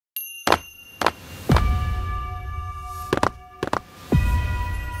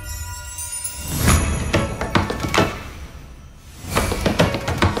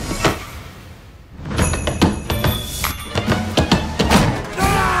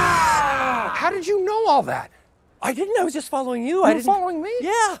all that? I didn't. I was just following you. You were following me?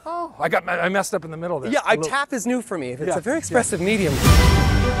 Yeah. Oh, I messed up in the middle there. Yeah, tap is new for me. It's Yeah, a very expressive medium.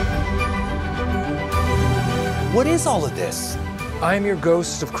 What is all of this? I am your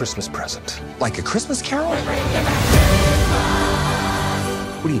ghost of Christmas present. Like a Christmas carol?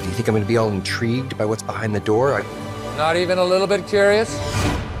 What do you think I'm going to be all intrigued by what's behind the door? Not even a little bit curious?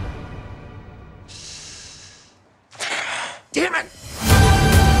 Damn it!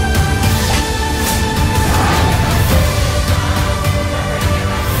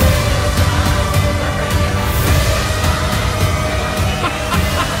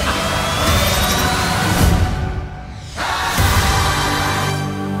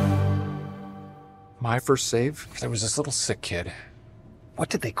 My first save, there was this little sick kid. What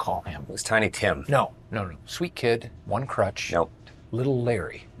did they call him? It was Tiny Tim. No. Sweet kid, one crutch. Nope. Little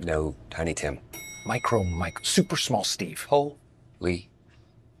Larry. No, Tiny Tim. Mike, super small Steve. Holy.